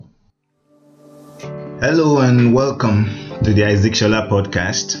Hello and welcome to the Shola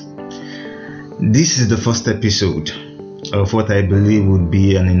Podcast. This is the first episode of what I believe would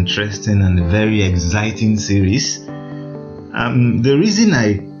be an interesting and very exciting series. The reason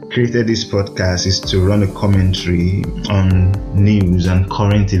I created this podcast is to run a commentary on news and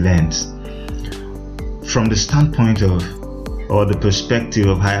current events from the standpoint of, or the perspective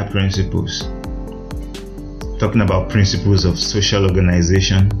of higher principles. Talking about principles of social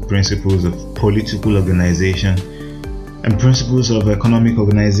organization, principles of political organization, and principles of economic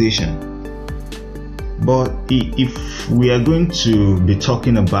organization. But if we are going to be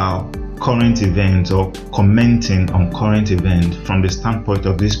talking about current events or commenting on current events from the standpoint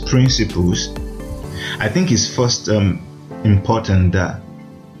of these principles, I think it's first important that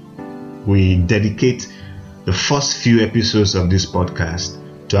we dedicate the first few episodes of this podcast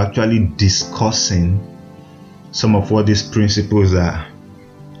to actually discussing some of what these principles are.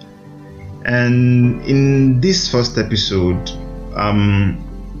 And in this first episode,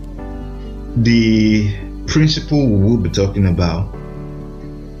 the principle we will be talking about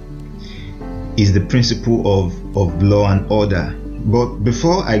is the principle of law and order. But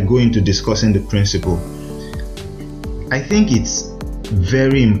before I go into discussing the principle, I think it's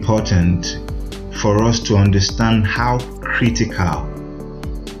very important for us to understand how critical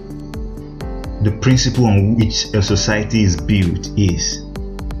the principle on which a society is built is.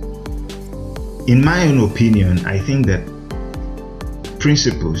 In my own opinion, I think that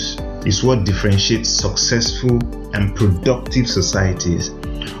principles is what differentiates successful and productive societies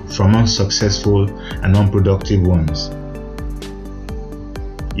from unsuccessful and unproductive ones.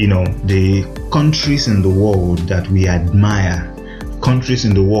 The countries in the world that we admire, countries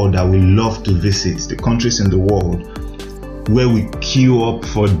in the world that we love to visit, the countries in the world where we queue up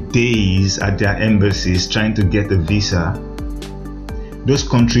for days at their embassies trying to get a visa, those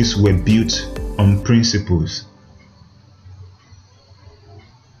countries were built on principles.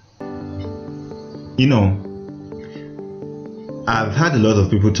 I've heard a lot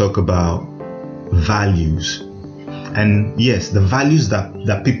of people talk about values. And yes, the values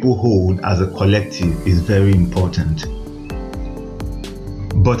that people hold as a collective is very important.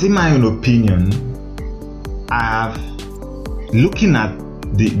 But in my own opinion, looking at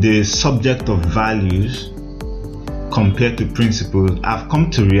the subject of values compared to principles, I've come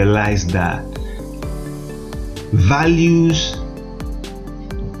to realize that values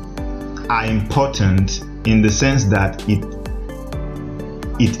are important in the sense that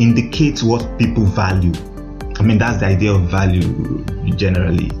it indicates what people value. That's the idea of value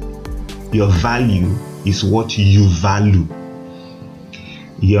generally. Your value is what you value.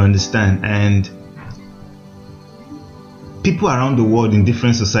 You understand? And people around the world in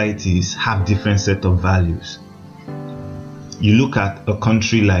different societies have different set of values. You look at a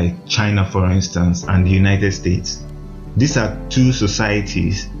country like China, for instance, and the United States. These are two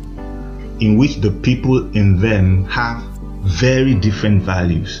societies in which the people in them have very different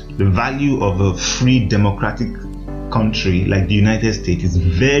values. The value of a free democratic country like the United States is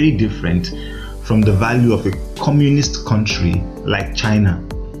very different from the value of a communist country like China.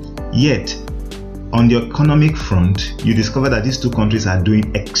 Yet, on the economic front, you discover that these two countries are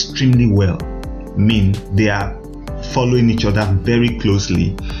doing extremely well. They are following each other very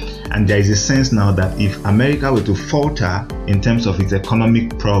closely. And there is a sense now that if America were to falter in terms of its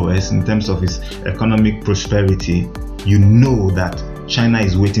economic prowess, in terms of its economic prosperity, you know that China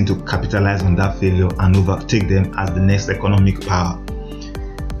is waiting to capitalize on that failure and overtake them as the next economic power.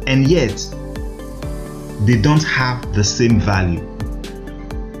 And yet, they don't have the same value.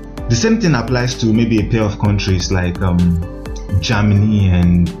 The same thing applies to maybe a pair of countries like Germany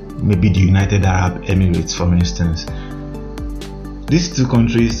and maybe the United Arab Emirates, for instance. These two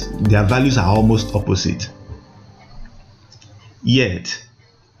countries, their values are almost opposite. Yet,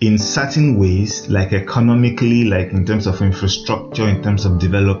 in certain ways, like economically, like in terms of infrastructure, in terms of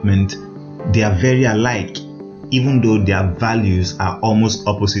development, they are very alike, even though their values are almost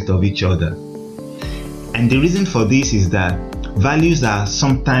opposite of each other. And the reason for this is that values are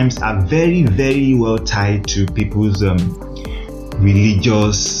very, very well tied to people's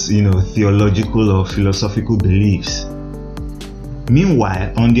religious, theological or philosophical beliefs.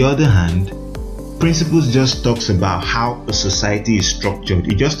 Meanwhile, on the other hand, principles just talks about how a society is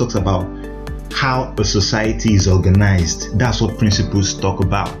structured. It just talks about how a society is organized. That's what principles talk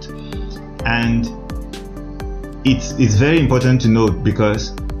about. And it's very important to note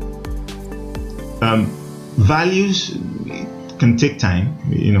because values can take time.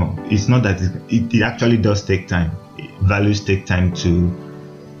 It's not that it actually does take time. Values take time to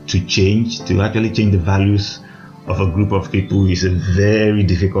change, to actually change the values of a group of people is a very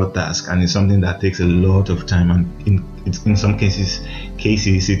difficult task, and it's something that takes a lot of time, and in some cases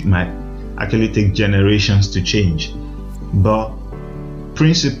it might actually take generations to change. But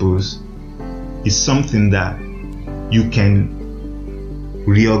principles is something that you can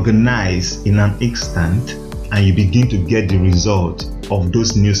reorganize in an instant, and you begin to get the result of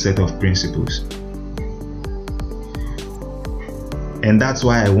those new set of principles. And that's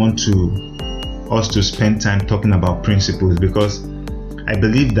why I want us to spend time talking about principles, because I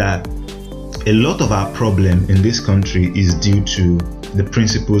believe that a lot of our problem in this country is due to the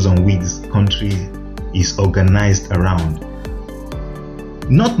principles on which this country is organized around.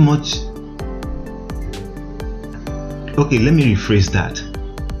 Not much. Okay, let me rephrase that.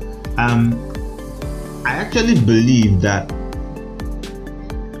 I actually believe that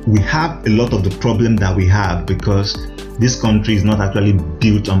we have a lot of the problem that we have because this country is not actually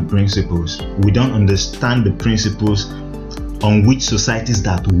built on principles. We don't understand the principles on which societies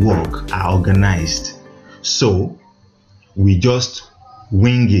that work are organized. So we just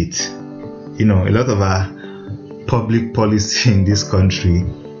wing it. A lot of our public policy in this country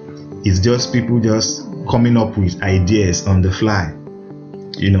is just people just coming up with ideas on the fly.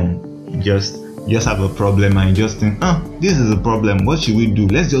 Just have a problem and just think, this is a problem, what should we do?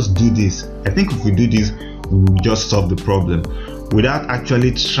 Let's just do this. I think if we do this, we'll just solve the problem, without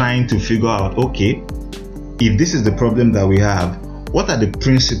actually trying to figure out, okay, if this is the problem that we have, what are the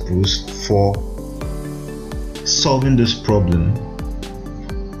principles for solving this problem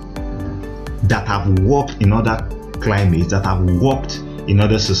that have worked in other climates, that have worked in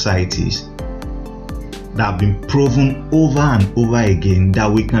other societies, that have been proven over and over again,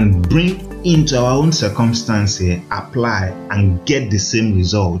 that we can bring into our own circumstance here, apply, and get the same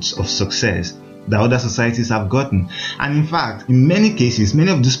results of success that other societies have gotten. And in fact, in many cases,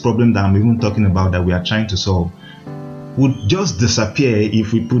 many of these problems that I'm even talking about that we are trying to solve would just disappear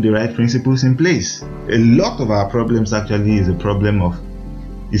if we put the right principles in place. A lot of our problems actually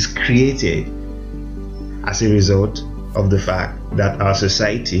is created as a result of the fact that our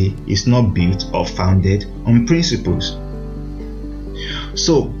society is not built or founded on principles.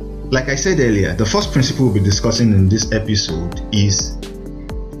 So, like I said earlier, the first principle we'll be discussing in this episode is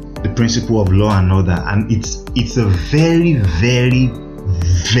the principle of law and order, and it's a very, very,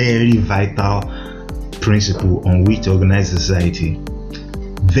 very vital principle on which to organize society.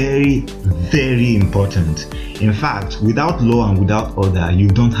 Very, very important. In fact, without law and without order, you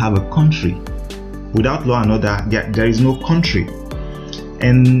don't have a country. Without law and order, there is no country.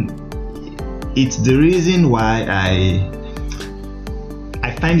 And it's the reason why I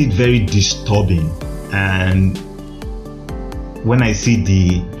find it very disturbing, and when I see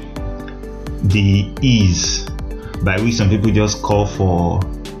the ease by which some people just call for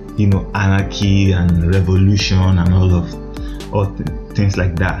anarchy and revolution and all things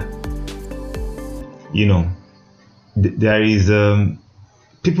like that, there is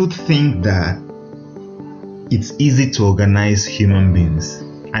people think that it's easy to organize human beings,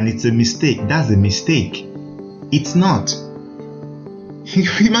 and it's a mistake. That's a mistake. It's not.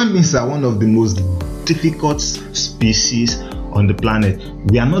 Human beings are one of the most difficult species on the planet.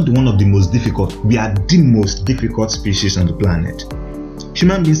 We are not one of the most difficult. We are the most difficult species on the planet.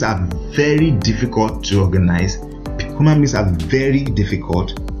 Human beings are very difficult to organize. Human beings are very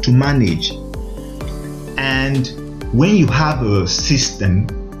difficult to manage. And when you have a system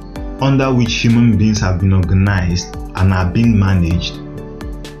under which human beings have been organized and are being managed,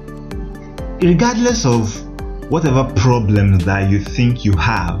 regardless of whatever problems that you think you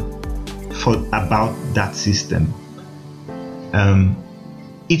have about that system,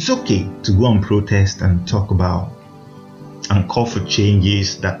 it's okay to go and protest and talk about and call for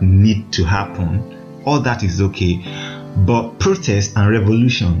changes that need to happen. All that is okay. But protests and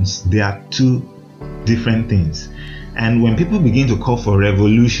revolutions, they are two different things. And when people begin to call for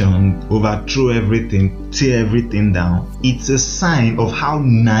revolution, overthrow everything, tear everything down, it's a sign of how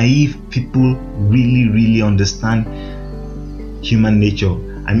naive people really, really understand human nature.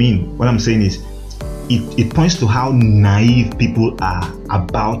 I mean, what I'm saying is, it points to how naive people are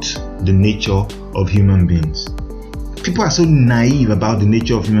about the nature of human beings. People are so naive about the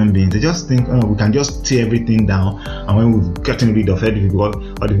nature of human beings. They just think, we can just tear everything down, and when we've gotten rid of everything,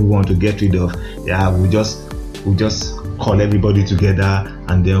 what do we want to get rid of? We'll just call everybody together,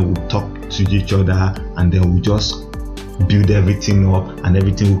 and then we'll talk to each other, and then we'll just build everything up, and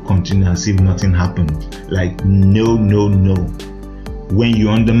everything will continue as if nothing happened. Like, no. When you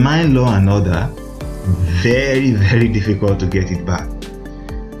undermine law and order, very, very difficult to get it back.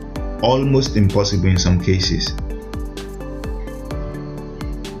 Almost impossible in some cases.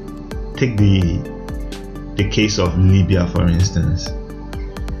 Take the the case of Libya, for instance,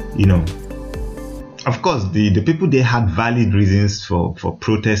 of course, the people, they had valid reasons for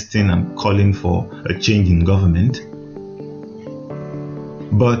protesting and calling for a change in government.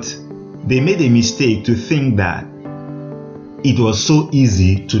 But they made a mistake to think that it was so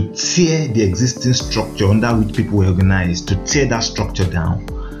easy to tear the existing structure under which people were organized, to tear that structure down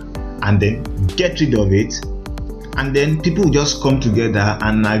and then get rid of it. And then people just come together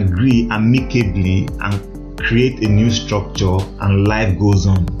and agree amicably and create a new structure and life goes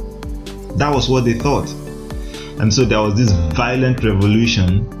on. That was what they thought. And so there was this violent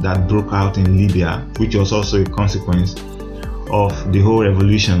revolution that broke out in Libya, which was also a consequence of the whole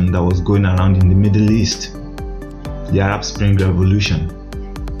revolution that was going around in the Middle East, the Arab Spring Revolution.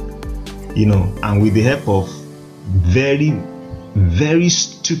 And with the help of very, very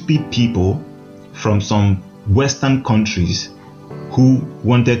stupid people from some Western countries who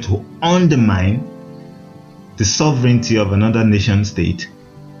wanted to undermine the sovereignty of another nation state,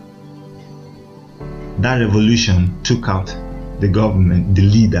 that revolution took out the government, the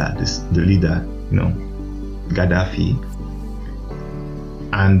leader, Gaddafi,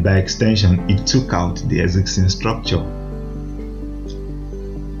 and by extension, it took out the existing structure.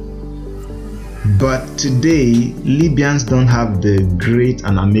 But today, Libyans don't have the great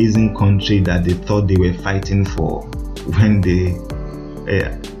and amazing country that they thought they were fighting for when they,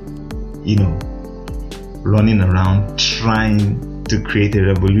 running around trying to create a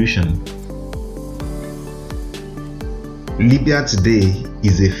revolution. Libya today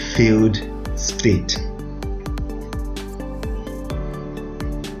is a failed state.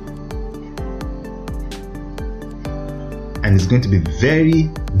 And it's going to be very,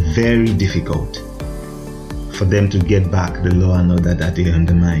 very difficult for them to get back the law and order that they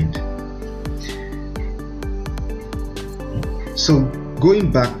undermined. So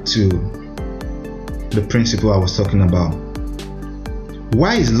going back to the principle I was talking about,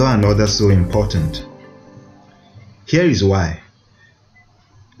 why is law and order so important? Here is why.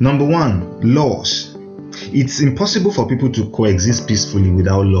 Number one, laws. It's impossible for people to coexist peacefully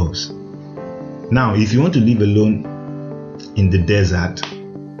without laws. Now, if you want to live alone in the desert,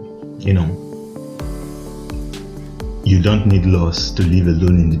 you don't need laws to live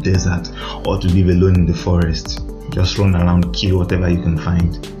alone in the desert or to live alone in the forest. Just run around, kill whatever you can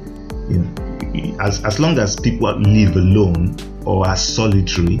find. As long as people live alone or are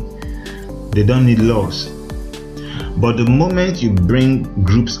solitary, they don't need laws. But the moment you bring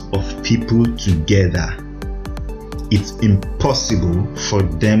groups of people together, it's impossible for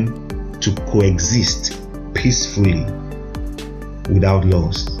them to coexist peacefully without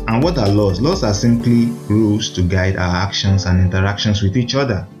laws. And what are laws? Laws are simply rules to guide our actions and interactions with each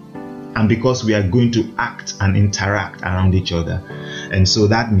other. And because we are going to act and interact around each other, and so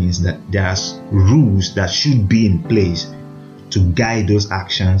that means that there are rules that should be in place to guide those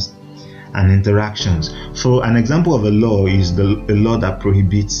actions and interactions. So an example of a law is the law that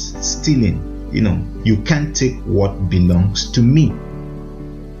prohibits stealing. You can't take what belongs to me.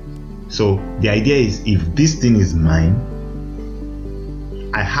 So the idea is, if this thing is mine,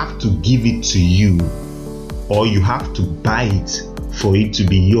 I have to give it to you, or you have to buy it for it to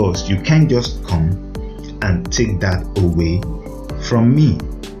be yours. You can't just come and take that away from me.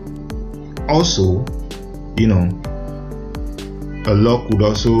 Also, a law could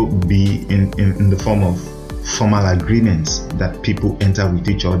also be in the form of formal agreements that people enter with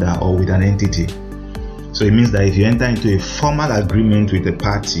each other or with an entity. So it means that if you enter into a formal agreement with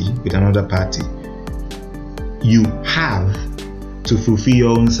another party, you have to fulfill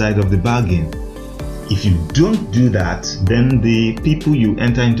your own side of the bargain. If you don't do that, then the people you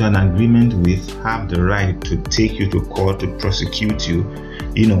enter into an agreement with have the right to take you to court to prosecute you,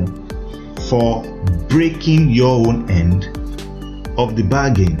 for breaking your own end of the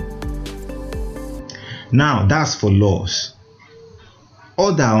bargain. Now, that's for laws.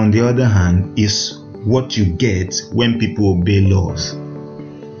 Order, on the other hand, is what you get when people obey laws.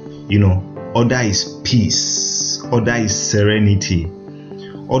 Order is peace. Order is serenity.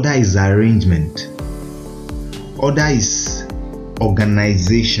 Order is arrangement. Order is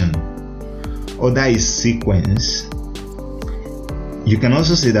organization. Order is sequence. You can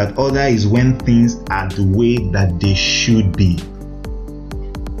also say that order is when things are the way that they should be.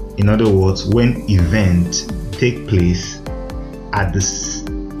 In other words, when events take place at the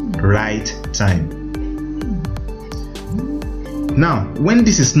right time. Now, when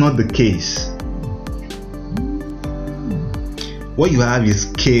this is not the case, what you have is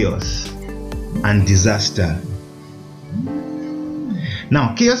chaos and disaster.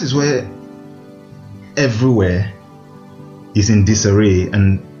 Now, chaos is where everywhere is in disarray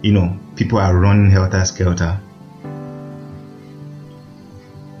and, people are running helter-skelter.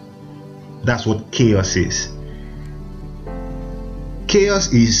 That's what chaos is.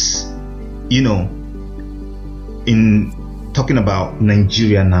 Chaos is, in talking about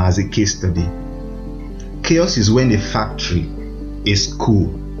Nigeria now as a case study, chaos is when a factory, a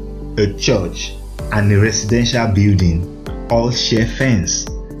school, a church, and a residential building all share fence.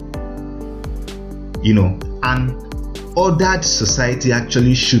 An ordered society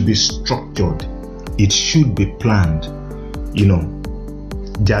actually should be structured. It should be planned.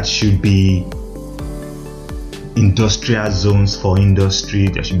 There should be industrial zones for industry.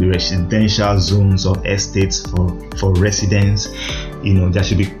 There should be residential zones or estates for residents. There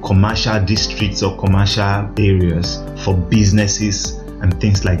should be commercial districts or commercial areas for businesses and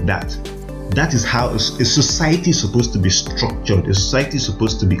things like that. That is how a society is supposed to be structured. A society is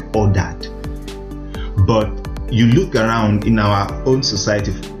supposed to be ordered. But you look around in our own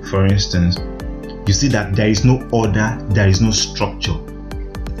society, for instance, you see that there is no order, there is no structure.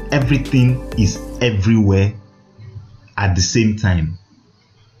 Everything is everywhere at the same time.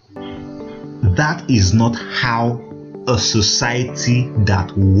 That is not how a society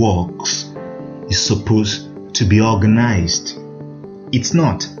that works is supposed to be organized. It's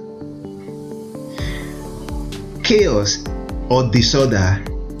not. Chaos or disorder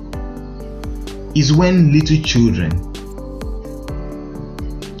is when little children,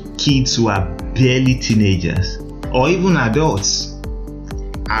 kids who are barely teenagers, or even adults,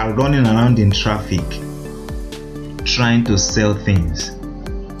 are running around in traffic trying to sell things.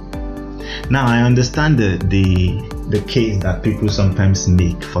 Now, I understand the case that people sometimes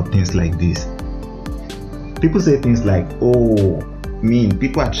make for things like this. People say things like,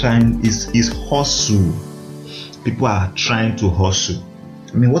 people are trying, is hustle. People are trying to hustle.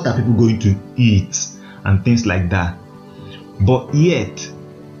 What are people going to eat and things like that? But yet,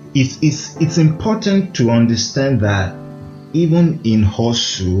 it's important to understand that even in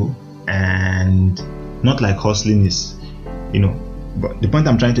hustle, and not like hustling is, but the point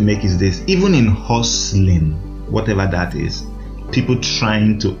I'm trying to make is this: even in hustling, whatever that is, people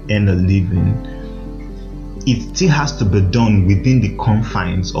trying to earn a living, it still has to be done within the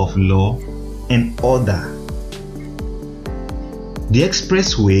confines of law and order. The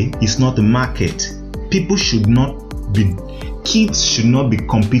expressway is not a market. Kids should not be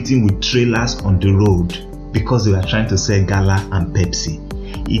competing with trailers on the road because they are trying to sell Gala and Pepsi.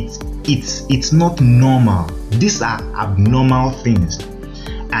 It's not normal. These are abnormal things,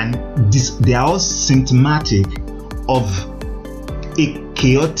 and they are all symptomatic of a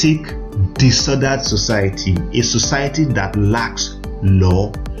chaotic, disordered society, a society that lacks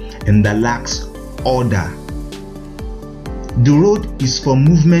law and that lacks order. The road is for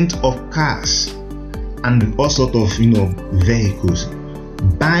movement of cars and all sorts of vehicles.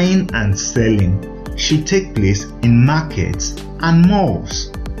 Buying and selling should take place in markets and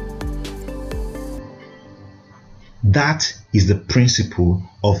malls. That is the principle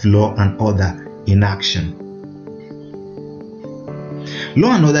of law and order in action.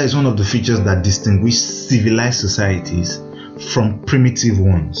 Law and order is one of the features that distinguish civilized societies from primitive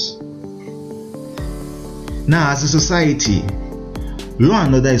ones. Now, as a society, law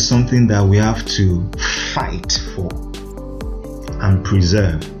and order is something that we have to fight for and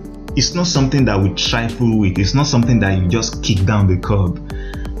preserve. It's not something that we trifle with. It's not something that you just kick down the curb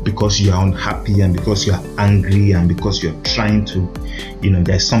because you are unhappy and because you are angry and because you're trying to,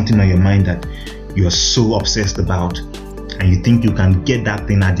 there's something on your mind that you're so obsessed about and you think you can get that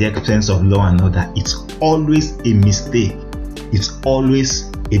thing at the expense of law and order. It's always a mistake. It's always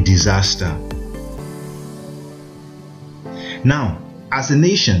a disaster. Now, as a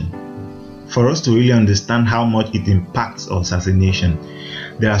nation, for us to really understand how much it impacts us as a nation,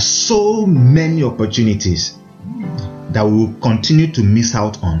 there are so many opportunities that we will continue to miss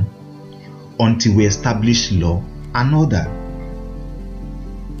out on until we establish law and order.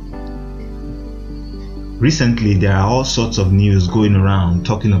 Recently, there are all sorts of news going around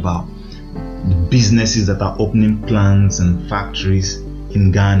talking about the businesses that are opening plants and factories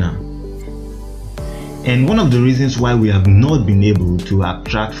in Ghana. And one of the reasons why we have not been able to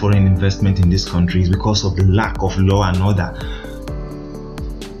attract foreign investment in this country is because of the lack of law and order.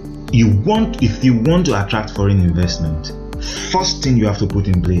 If you want to attract foreign investment, first thing you have to put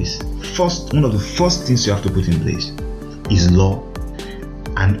in place, one of the first things you have to put in place is law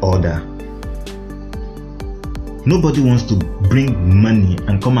and order. Nobody wants to bring money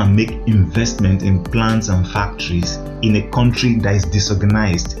and come and make investment in plants and factories in a country that is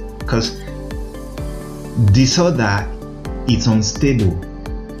disorganized, because disorder is unstable.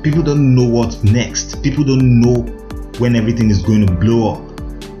 People don't know what's next. People don't know when everything is going to blow up.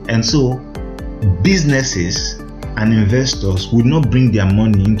 And so businesses and investors would not bring their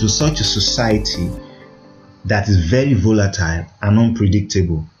money into such a society that is very volatile and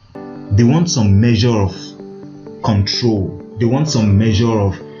unpredictable. They want some measure of control. They want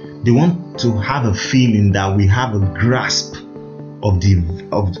to have a feeling that we have a grasp of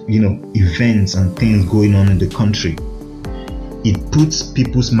events and things going on in the country. It puts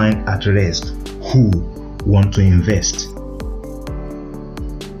people's mind at rest who want to invest.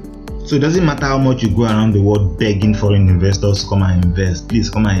 So it doesn't matter how much you go around the world begging foreign investors to come and invest. Please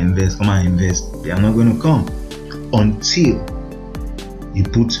come and invest, come and invest. They are not going to come until you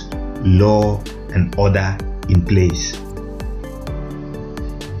put law and order in place.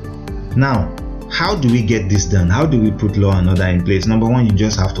 Now, how do we get this done? How do we put law and order in place? Number one, you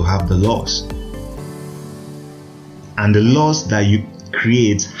just have to have the laws. And the laws that you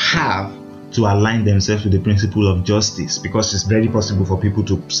create have to align themselves with the principle of justice, because it's very possible for people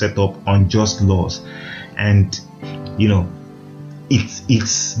to set up unjust laws. And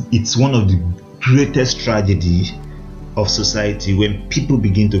it's one of the greatest tragedies of society when people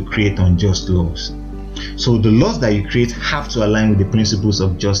begin to create unjust laws. So the laws that you create have to align with the principles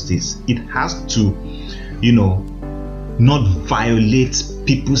of justice. It has to not violate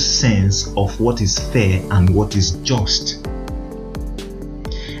people's sense of what is fair and what is just.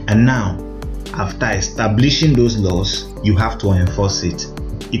 And now, after establishing those laws, you have to enforce it.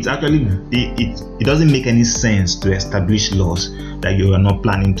 It doesn't make any sense to establish laws that you are not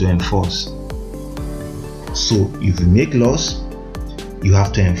planning to enforce. So if you make laws, you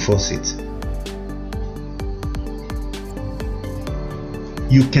have to enforce it.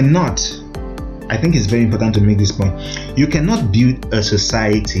 You cannot, I think it's very important to make this point, you cannot build a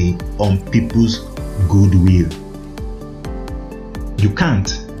society on people's goodwill. You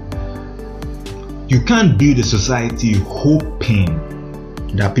can't. You can't build a society hoping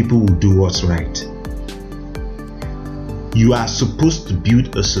that people will do what's right. You are supposed to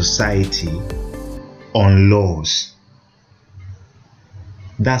build a society on laws.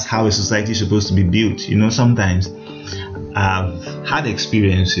 That's how a society is supposed to be built. Sometimes I've had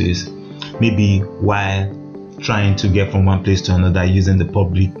experiences, maybe while trying to get from one place to another using the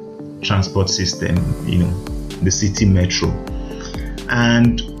public transport system, the city metro.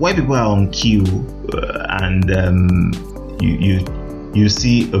 And while people are on queue and you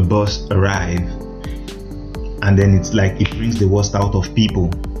see a bus arrive, and then it's like it brings the worst out of people,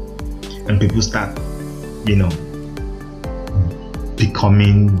 and people start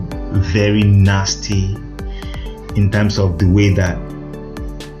becoming very nasty in terms of the way that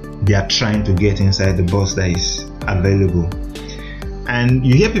they are trying to get inside the bus that is available. And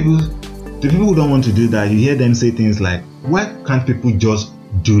you hear the people who don't want to do that, you hear them say things like, why can't people just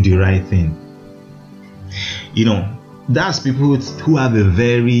do the right thing? That's people who have a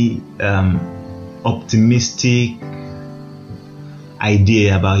very optimistic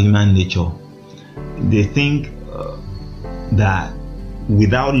idea about human nature. They think that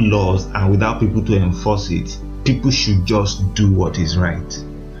without laws and without people to enforce it, people should just do what is right.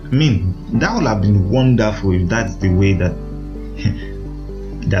 That would have been wonderful if that's the way that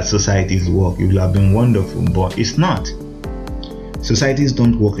that societies work. It would have been wonderful, but it's not. Societies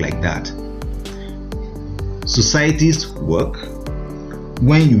don't work like that. Societies work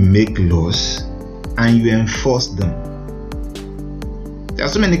when you make laws and you enforce them. There are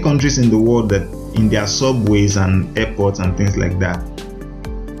so many countries in the world that in their subways and airports and things like that,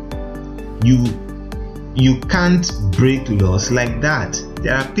 you can't break laws like that.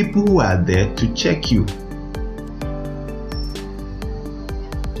 There are people who are there to check you.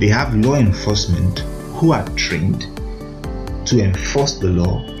 They have law enforcement who are trained to enforce the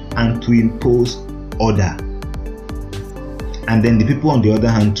law and to impose order. And then the people on the other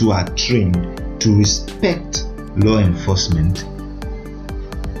hand too are trained to respect law enforcement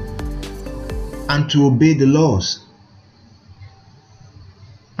and to obey the laws.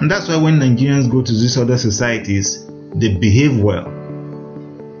 And that's why when Nigerians go to these other societies, they behave well.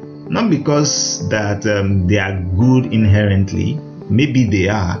 Not because that they are good inherently, maybe they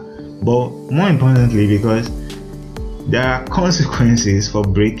are, but more importantly because there are consequences for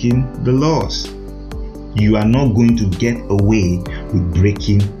breaking the laws. You are not going to get away with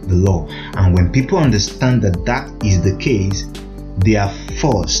breaking the law. And when people understand that that is the case, they are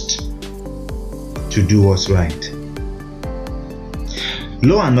forced to do what's right.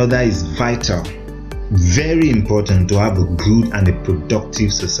 Law and order is vital, very important to have a good and a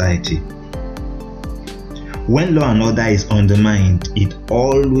productive society. When law and order is undermined, it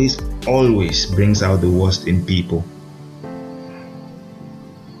always brings out the worst in people.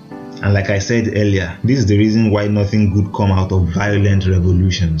 And like I said earlier, this is the reason why nothing good come out of violent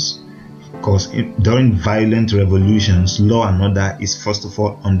revolutions. Because during violent revolutions, law and order is first of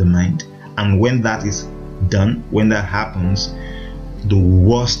all undermined. And when that is done, when that happens, the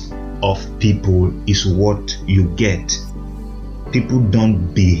worst of people is what you get. People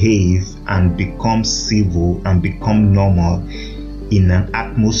don't behave and become civil and become normal in an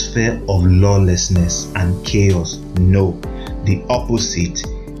atmosphere of lawlessness and chaos. No, the opposite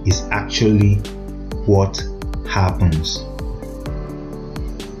is actually what happens.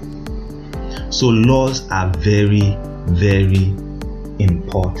 So laws are very, very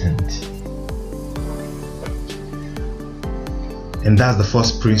important. And that's the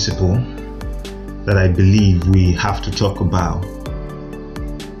first principle that I believe we have to talk about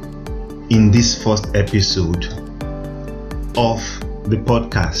in this first episode of the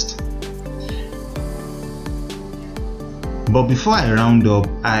podcast. But before I round up,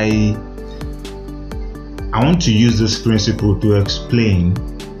 I want to use this principle to explain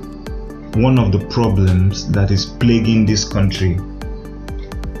one of the problems that is plaguing this country,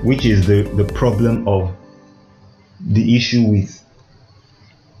 which is the problem of the issue with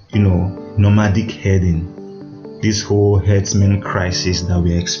nomadic herding, this whole herdsman crisis that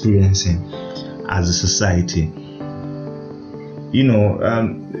we're experiencing as a society.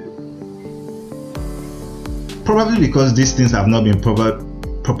 Probably because these things have not been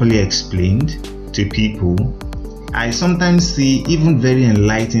properly explained to people, I sometimes see even very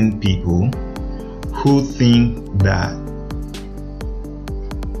enlightened people who think that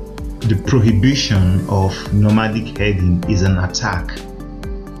the prohibition of nomadic herding is an attack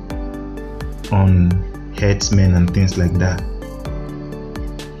on herdsmen and things like that.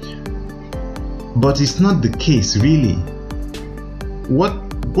 But it's not the case, really.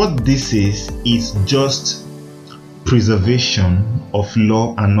 What this is just preservation of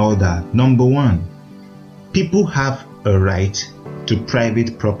law and order. Number one, people have a right to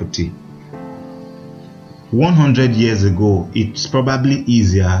private property. 100 years ago, it's probably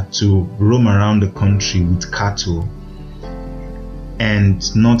easier to roam around the country with cattle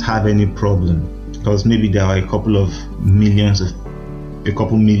and not have any problem, because maybe there are a couple millions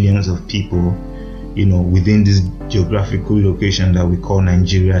of people, within this geographical location that we call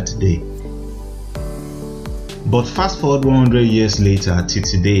Nigeria today. But fast forward 100 years later to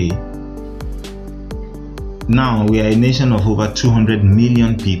today, now we are a nation of over 200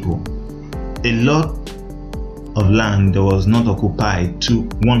 million people. A lot of land that was not occupied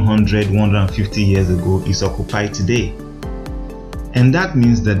 150 years ago is occupied today. And that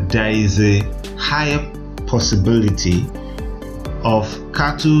means that there is a higher possibility of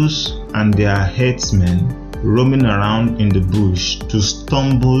cattle and their herdsmen roaming around in the bush to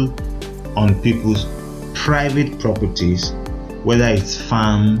stumble on people's private properties, whether it's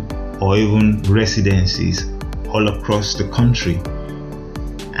farm or even residences all across the country.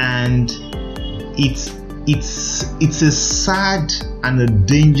 And it's a sad and a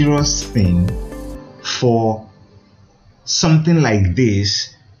dangerous thing for something like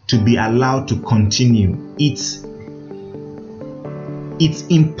this to be allowed to continue. It's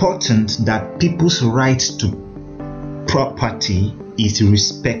important that people's right to property is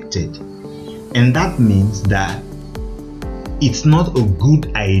respected. And that means that it's not a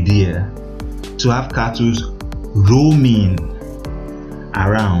good idea to have cattle roaming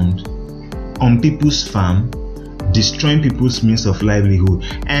around on people's farm, destroying people's means of livelihood.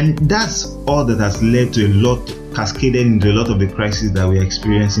 And that's all that has led to cascaded into a lot of the crises that we're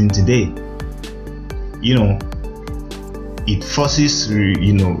experiencing today. It forces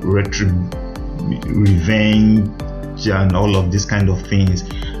revenge and all of these kind of things,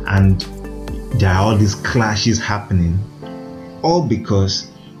 and there are all these clashes happening, all because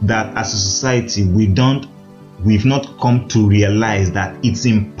that as a society we've not come to realize that it's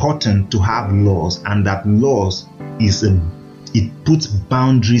important to have laws, and that laws it puts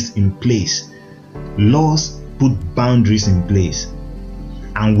boundaries in place. Laws put boundaries in place,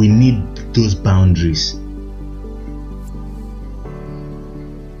 and we need those boundaries.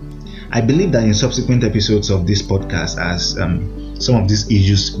 I believe that in subsequent episodes of this podcast, as some of these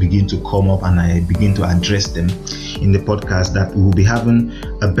issues begin to come up and I begin to address them in the podcast, that we will be having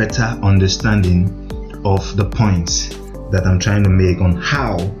a better understanding of the points that I'm trying to make on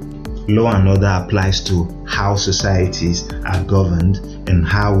how law and order applies to how societies are governed and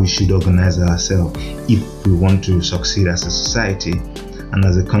how we should organize ourselves if we want to succeed as a society and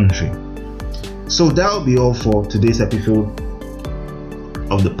as a country. So that will be all for today's episode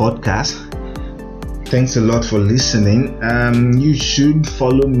of the podcast. Thanks a lot for listening. You should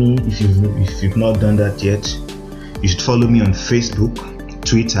follow me if you've not done that yet. You should follow me on Facebook,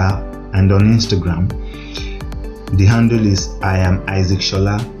 Twitter, and on Instagram. The handle is I am Isaac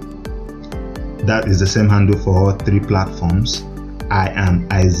Shola. That is the same handle for all 3 platforms. I am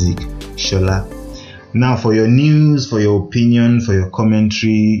Isaac Shola. Now, for your news, for your opinion, for your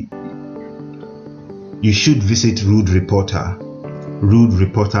commentary, you should visit Rude Reporter,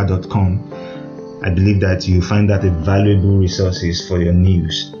 rudereporter.com. I believe that you find that a valuable resources for your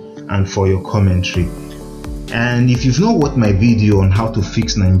news and for your commentary. And if you've not watched my video on how to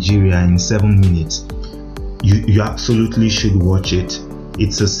fix Nigeria in 7 minutes, you absolutely should watch it.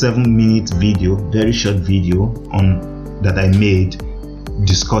 It's a 7-minute video, very short video that I made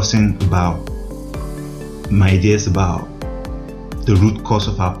discussing about my ideas about the root cause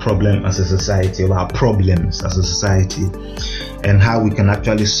of our problem as a society, of our problems as a society, and how we can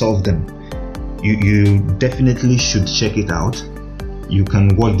actually solve them. You definitely should check it out. You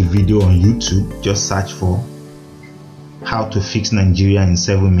can watch the video on YouTube. Just search for how to fix Nigeria in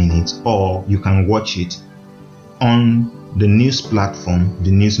 7 minutes, or you can watch it on the news platform,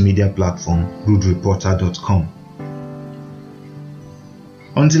 the news media platform, rudereporter.com.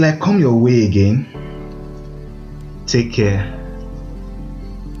 Until I come your way again, take care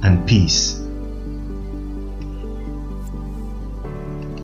and peace.